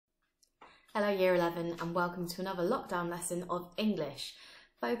Hello Year 11 and welcome to another lockdown lesson of English,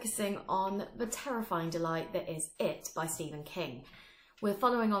 focusing on the terrifying delight that is It by Stephen King. We're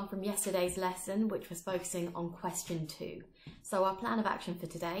following on from yesterday's lesson, which was focusing on question 2. So our plan of action for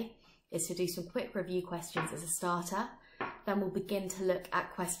today is to do some quick review questions as a starter, then we'll begin to look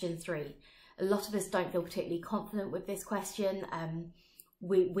at question 3. A lot of us don't feel particularly confident with this question.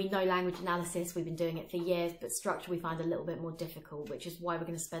 We know language analysis, we've been doing it for years, but structure we find a little bit more difficult, which is why we're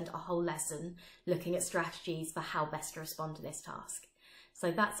going to spend a whole lesson looking at strategies for how best to respond to this task. So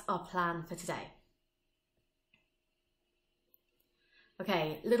that's our plan for today.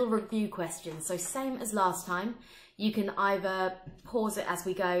 Okay, little review questions. So same as last time, you can either pause it as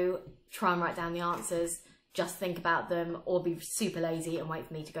we go, try and write down the answers, just think about them, or be super lazy and wait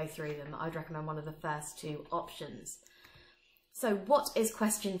for me to go through them. I'd recommend one of the first two options. So what is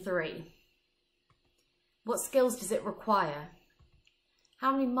question 3? What skills does it require?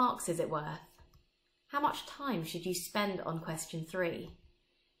 How many marks is it worth? How much time should you spend on question 3?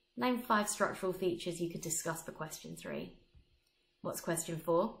 Name 5 structural features you could discuss for question 3. What's question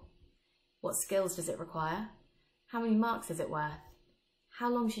 4? What skills does it require? How many marks is it worth? How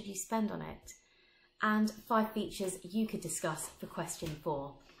long should you spend on it? And 5 features you could discuss for question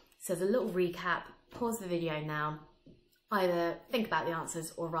 4. So as a little recap, pause the video now. Either think about the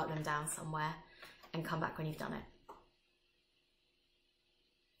answers or write them down somewhere and come back when you've done it.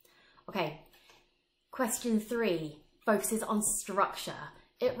 Okay, question 3 focuses on structure.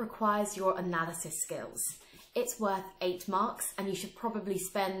 It requires your analysis skills. It's worth 8 marks and you should probably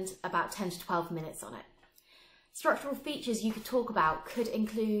spend about 10 to 12 minutes on it. Structural features you could talk about could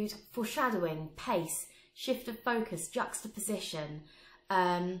include foreshadowing, pace, shift of focus, juxtaposition,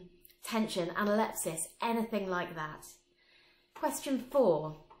 tension, analepsis, anything like that. Question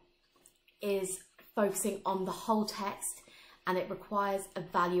 4 is focusing on the whole text and it requires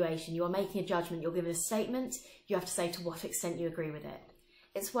evaluation. You are making a judgment, you're given a statement, you have to say to what extent you agree with it.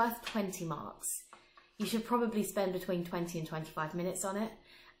 It's worth 20 marks. You should probably spend between 20 and 25 minutes on it.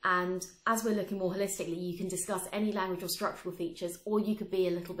 And as we're looking more holistically, you can discuss any language or structural features, or you could be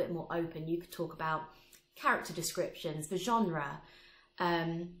a little bit more open. You could talk about character descriptions, the genre,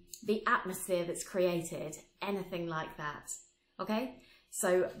 the atmosphere that's created, anything like that. Okay,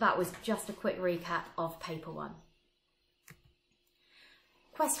 so that was just a quick recap of paper 1.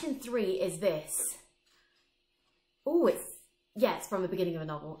 Question 3 is this. Oh, it's from the beginning of a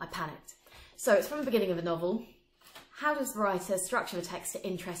novel. I panicked. So it's from the beginning of a novel. How does the writer structure the text to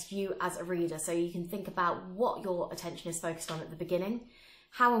interest you as a reader? So you can think about what your attention is focused on at the beginning,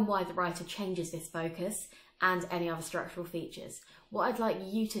 how and why the writer changes this focus, and any other structural features. What I'd like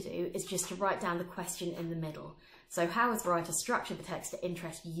you to do is just to write down the question in the middle. So how has the writer structured the text to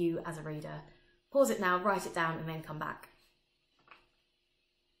interest you as a reader? Pause it now, write it down, and then come back.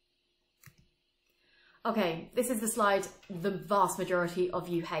 Okay, this is the slide the vast majority of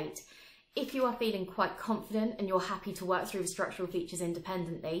you hate. If you are feeling quite confident and you're happy to work through the structural features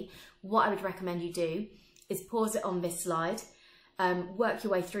independently, what I would recommend you do is pause it on this slide, work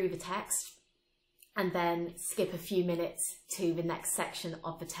your way through the text, and then skip a few minutes to the next section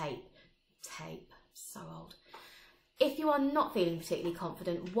of the tape. So old. If you are not feeling particularly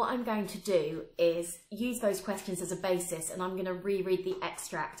confident, what I'm going to do is use those questions as a basis, and I'm going to reread the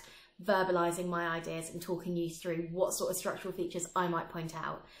extract, verbalising my ideas and talking you through what sort of structural features I might point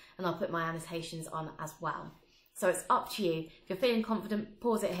out, and I'll put my annotations on as well. So it's up to you. If you're feeling confident,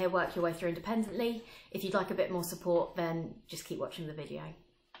 pause it here, work your way through independently. If you'd like a bit more support, then just keep watching the video.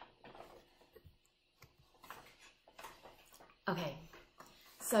 Okay.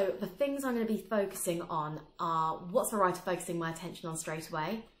 So the things I'm going to be focusing on are what's the writer focusing my attention on straight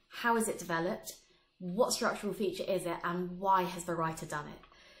away, how is it developed, what structural feature is it, and why has the writer done it.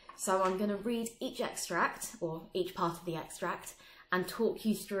 So I'm going to read each extract, or each part of the extract, and talk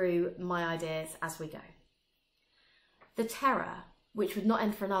you through my ideas as we go. The terror, which would not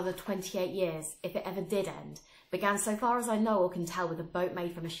end for another 28 years, if it ever did end, began so far as I know or can tell with a boat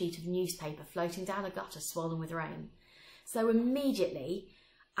made from a sheet of newspaper floating down a gutter swollen with rain. So immediately,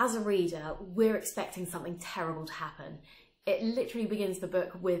 as a reader, we're expecting something terrible to happen. It literally begins the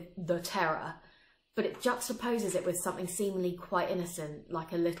book with the terror, but it juxtaposes it with something seemingly quite innocent,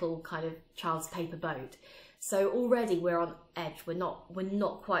 like a little kind of child's paper boat. So already we're on edge. We're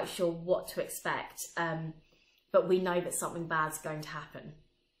not quite sure what to expect, but we know that something bad's going to happen.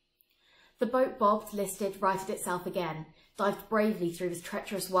 The boat bobbed, listed, righted itself again, dived bravely through the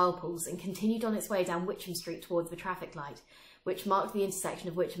treacherous whirlpools and continued on its way down Witcham Street towards the traffic light, which marked the intersection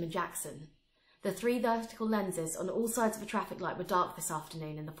of Witcham and Jackson. The 3 vertical lenses on all sides of the traffic light were dark this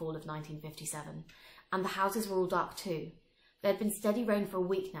afternoon in the fall of 1957, and the houses were all dark too. There had been steady rain for a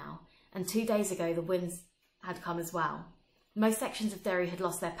week now, and 2 days ago the winds had come as well. Most sections of Derry had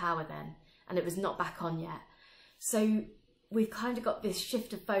lost their power then, and it was not back on yet. So we've kind of got this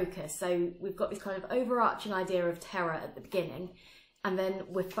shift of focus. So we've got this kind of overarching idea of terror at the beginning, and then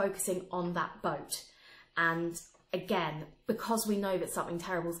we're focusing on that boat. And again, because we know that something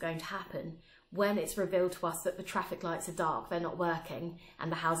terrible is going to happen, when it's revealed to us that the traffic lights are dark, they're not working,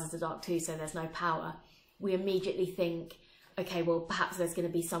 and the houses are dark too, so there's no power, we immediately think, okay, well, perhaps there's going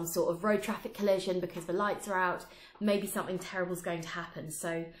to be some sort of road traffic collision because the lights are out, maybe something terrible is going to happen.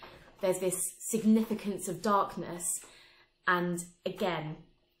 So there's this significance of darkness, and again,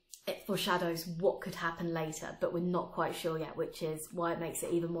 it foreshadows what could happen later, but we're not quite sure yet, which is why it makes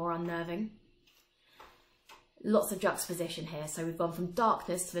it even more unnerving. Lots of juxtaposition here. So we've gone from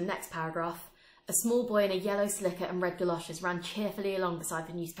darkness to the next paragraph. A small boy in a yellow slicker and red galoshes ran cheerfully along beside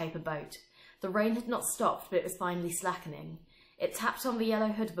the newspaper boat. The rain had not stopped, but it was finally slackening. It tapped on the yellow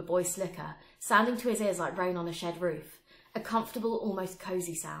hood of the boy's slicker, sounding to his ears like rain on a shed roof. A comfortable, almost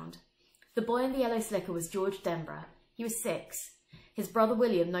cosy sound. The boy in the yellow slicker was George Denborough. He was 6. His brother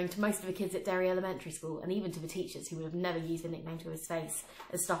William, known to most of the kids at Derry Elementary School, and even to the teachers who would have never used the nickname to his face,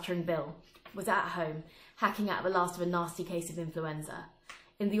 as Stuttering Bill, was at home, hacking out the last of a nasty case of influenza.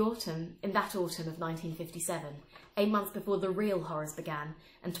 In that autumn of 1957, 8 months before the real horrors began,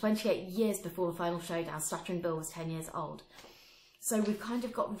 and 28 years before the final showdown, Stuttering Bill was 10 years old. So we've kind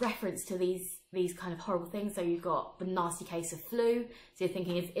of got reference to these kind of horrible things. So you've got the nasty case of flu, so you're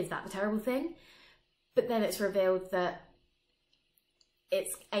thinking, is that the terrible thing? But then it's revealed that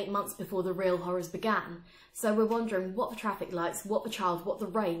it's 8 months before the real horrors began. So we're wondering what the traffic lights, what the child, what the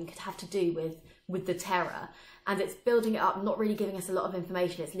rain could have to do with the terror. And it's building it up, not really giving us a lot of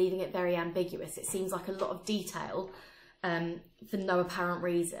information. It's leaving it very ambiguous. It seems like a lot of detail for no apparent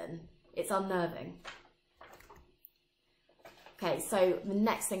reason. It's unnerving. Okay, so the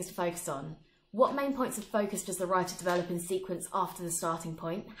next things to focus on. What main points of focus does the writer develop in sequence after the starting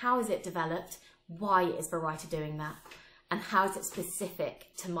point? How is it developed? Why is the writer doing that? And how is it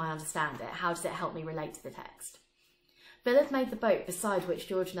specific to my understanding? How does it help me relate to the text? Bill had made the boat beside which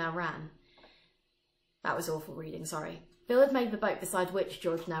George now ran. That was awful reading, sorry. Bill had made the boat beside which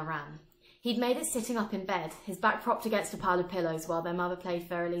George now ran. He'd made it sitting up in bed, his back propped against a pile of pillows while their mother played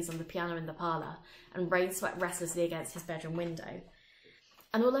Ferrelys on the piano in the parlour, and rain swept restlessly against his bedroom window.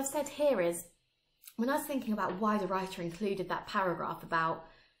 And all I've said here is, when I was thinking about why the writer included that paragraph about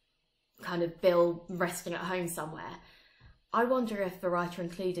kind of Bill resting at home somewhere, I wonder if the writer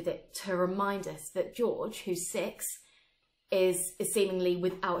included it to remind us that George, who's 6, is seemingly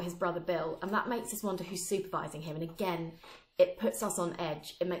without his brother Bill, and that makes us wonder who's supervising him. And again, it puts us on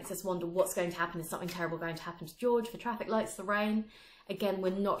edge. It makes us wonder what's going to happen. Is something terrible going to happen to George? The traffic lights, the rain? Again, we're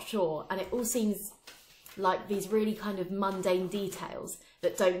not sure. And it all seems like these really kind of mundane details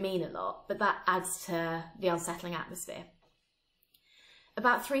that don't mean a lot, but that adds to the unsettling atmosphere.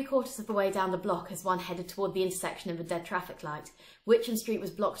 About 3/4 of the way down the block as one headed toward the intersection of a dead traffic light, Witcham Street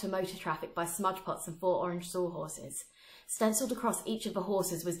was blocked to motor traffic by smudge pots and 4 orange sawhorses. Stencilled across each of the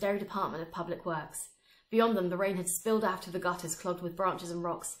horses was Derry Department of Public Works. Beyond them, the rain had spilled out of the gutters clogged with branches and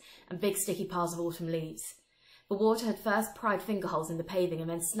rocks and big sticky piles of autumn leaves. The water had first pried fingerholes in the paving and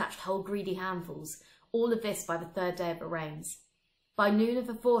then snatched whole greedy handfuls, all of this by the 3rd day of the rains. By noon of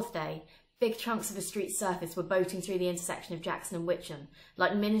the 4th day, big chunks of the street's surface were boating through the intersection of Jackson and Witcham,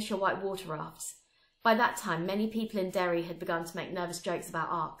 like miniature white water rafts. By that time, many people in Derry had begun to make nervous jokes about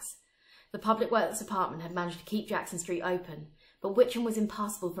arcs. The Public Works Department had managed to keep Jackson Street open, but Witcham was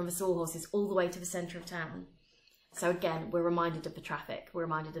impassable from the sawhorses all the way to the centre of town. So again, we're reminded of the traffic, we're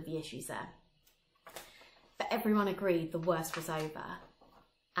reminded of the issues there. But everyone agreed the worst was over.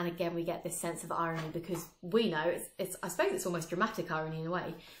 And again, we get this sense of irony because we know, I suppose it's almost dramatic irony in a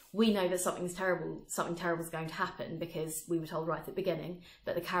way. We know that something terrible is going to happen because we were told right at the beginning,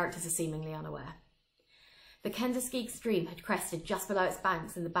 but the characters are seemingly unaware. The Kenderskeag stream had crested just below its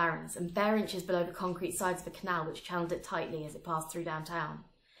banks in the Barrens and bare inches below the concrete sides of a canal which channeled it tightly as it passed through downtown.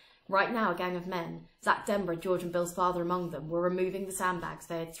 Right now, a gang of men, Zach Denborough, George and Bill's father among them, were removing the sandbags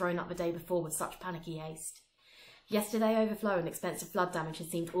they had thrown up the day before with such panicky haste. Yesterday, overflow and expensive flood damage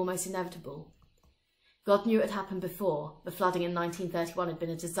had seemed almost inevitable. God knew it had happened before. The flooding in 1931 had been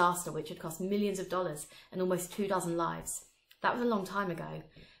a disaster which had cost millions of dollars and almost 24 lives. That was a long time ago,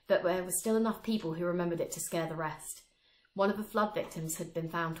 but there were still enough people who remembered it to scare the rest. One of the flood victims had been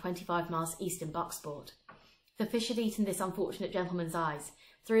found 25 miles east in Bucksport. The fish had eaten this unfortunate gentleman's eyes,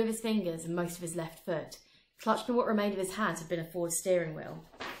 3 of his fingers and most of his left foot. Clutched in what remained of his hands had been a Ford steering wheel.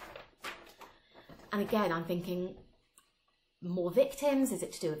 And again, I'm thinking, more victims? Is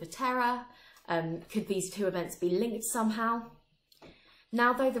it to do with the terror? Could these 2 events be linked somehow?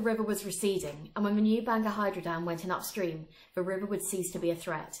 Now though the river was receding, and when the new Bangor Hydro Dam went in upstream, the river would cease to be a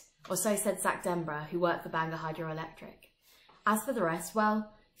threat, or so said Zach Denborough, who worked for Bangor Hydroelectric. As for the rest,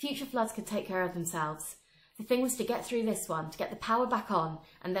 well, future floods could take care of themselves. The thing was to get through this one, to get the power back on,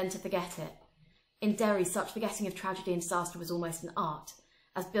 and then to forget it. In Derry, such forgetting of tragedy and disaster was almost an art,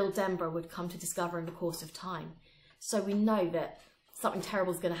 as Bill Denborough would come to discover in the course of time. So we know that something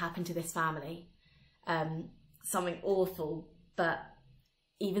terrible is going to happen to this family. Something awful, but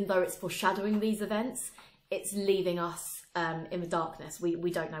even though it's foreshadowing these events, it's leaving us in the darkness.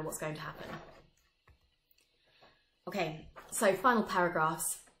 We don't know what's going to happen. Okay, so final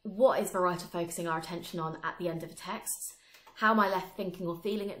paragraphs. What is the writer focusing our attention on at the end of the texts? How am I left thinking or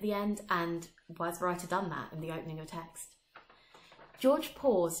feeling at the end? And why has the writer done that in the opening of the text? George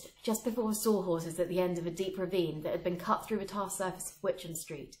paused just before the sawhorses at the end of a deep ravine that had been cut through the tar surface of Witcham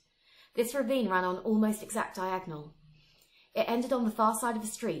Street. This ravine ran on almost exact diagonal. It ended on the far side of the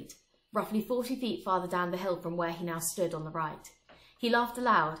street, roughly 40 feet farther down the hill from where he now stood on the right. He laughed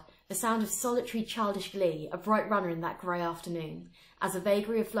aloud, the sound of solitary childish glee, a bright runner in that grey afternoon, as a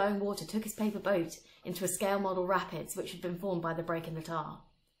vagary of flowing water took his paper boat into a scale model rapids which had been formed by the break in the tar.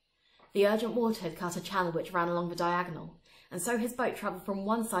 The urgent water had cut a channel which ran along the diagonal, and so his boat travelled from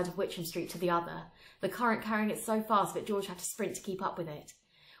one side of Witcham Street to the other, the current carrying it so fast that George had to sprint to keep up with it.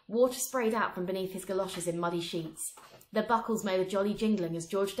 Water sprayed out from beneath his galoshes in muddy sheets. Their buckles made a jolly jingling as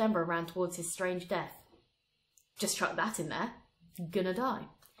George Denborough ran towards his strange death. Just chuck that in there. Gonna die.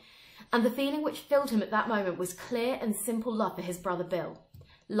 And the feeling which filled him at that moment was clear and simple love for his brother Bill.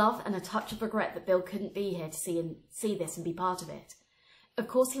 Love and a touch of regret that Bill couldn't be here to see this and be part of it. Of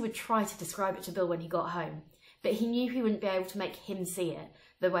course he would try to describe it to Bill when he got home, but he knew he wouldn't be able to make him see it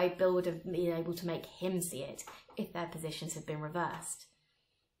the way Bill would have been able to make him see it if their positions had been reversed.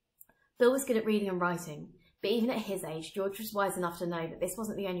 Bill was good at reading and writing, but even at his age, George was wise enough to know that this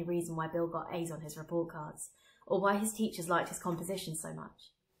wasn't the only reason why Bill got A's on his report cards, or why his teachers liked his composition so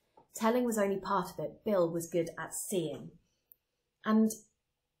much. Telling was only part of it. Bill was good at seeing. And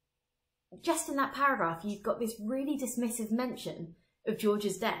just in that paragraph, you've got this really dismissive mention of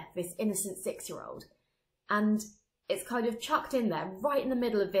George's death, this innocent 6-year-old. And it's kind of chucked in there, right in the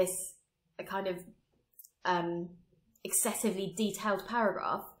middle of this kind of excessively detailed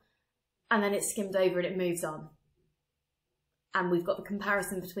paragraph, and then it's skimmed over and it moves on. And we've got the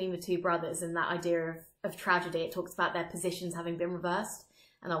comparison between the two brothers and that idea of tragedy. It talks about their positions having been reversed,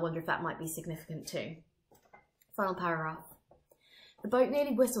 and I wonder if that might be significant too. Final paragraph. The boat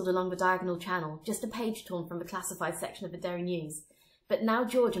nearly whistled along the diagonal channel, just a page torn from the classified section of the Derry News. But now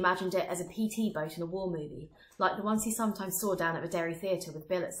George imagined it as a PT boat in a war movie, like the ones he sometimes saw down at the Derry Theatre with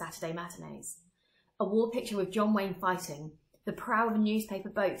Bill at Saturday matinees. A war picture with John Wayne fighting. The prow of a newspaper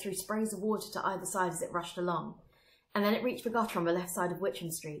boat threw sprays of water to either side as it rushed along, and then it reached the gutter on the left side of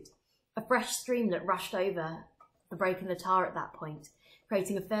Witcham Street. A fresh streamlet rushed over the break in the tar at that point,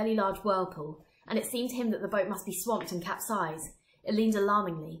 creating a fairly large whirlpool, and it seemed to him that the boat must be swamped and capsized. It leaned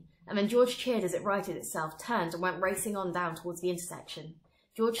alarmingly, and then George cheered as it righted itself, turned and went racing on down towards the intersection.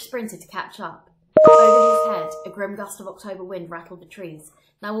 George sprinted to catch up. Over his head, a grim gust of October wind rattled the trees,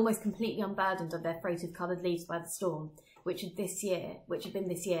 now almost completely unburdened of their freight of coloured leaves by the storm, which had been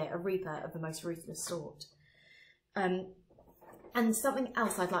this year a reaper of the most ruthless sort. And something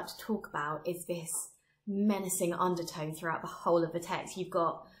else I'd like to talk about is this menacing undertone throughout the whole of the text. You've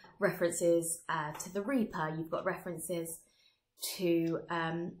got references to the reaper, you've got references to,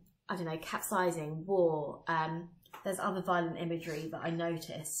 I don't know, capsizing, war. There's other violent imagery that I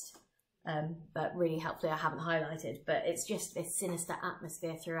noticed, but really helpfully I haven't highlighted, but it's just this sinister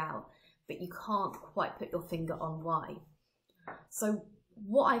atmosphere throughout, but you can't quite put your finger on why. So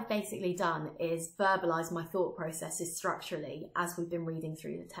what I've basically done is verbalise my thought processes structurally as we've been reading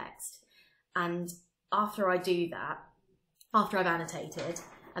through the text. And after I do that, after I've annotated,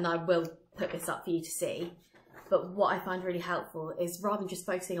 and I will put this up for you to see, but what I find really helpful is rather than just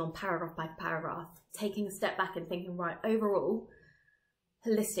focusing on paragraph by paragraph, taking a step back and thinking, right, overall,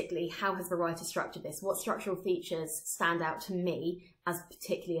 holistically, how has the writer structured this? What structural features stand out to me as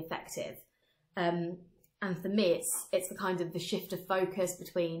particularly effective? And for me, it's the kind of the shift of focus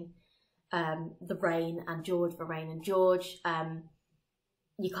between the rain and George, the rain and George.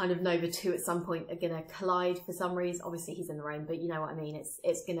 You kind of know the two at some point are going to collide for some reason. Obviously, he's in the rain, but you know what I mean.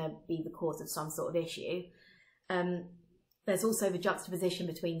 It's going to be the cause of some sort of issue. There's also the juxtaposition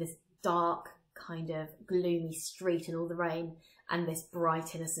between this dark, kind of gloomy street and all the rain and this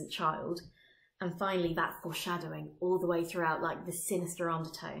bright, innocent child. And finally, that foreshadowing all the way throughout, like the sinister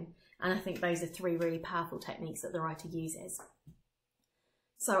undertone. And I think those are three really powerful techniques that the writer uses.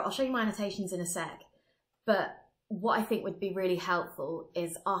 So I'll show you my annotations in a sec, but what I think would be really helpful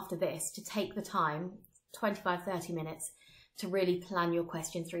is after this to take the time, 25-30 minutes, to really plan your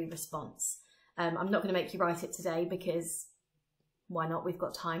question 3 response. I'm not going to make you write it today because why not? We've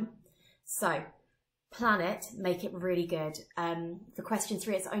got time. So plan it, make it really good. For question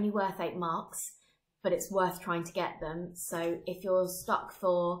 3, it's only worth 8 marks, but it's worth trying to get them. So if you're stuck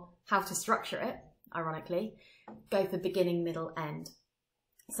for how to structure it, ironically, go for beginning, middle, end.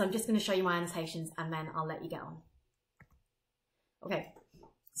 So I'm just going to show you my annotations and then I'll let you get on. Okay,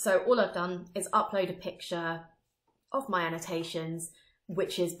 so all I've done is upload a picture of my annotations,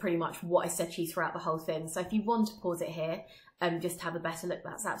 which is pretty much what I said to you throughout the whole thing. So if you want to pause it here and just have a better look,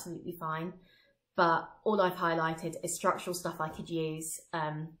 that's absolutely fine. But all I've highlighted is structural stuff I could use,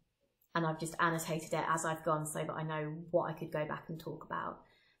 and I've just annotated it as I've gone so that I know what I could go back and talk about.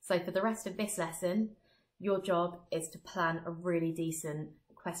 So for the rest of this lesson, your job is to plan a really decent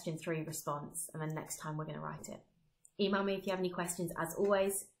question 3 response, and then next time we're going to write it. Email me if you have any questions. As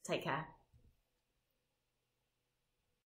always, take care.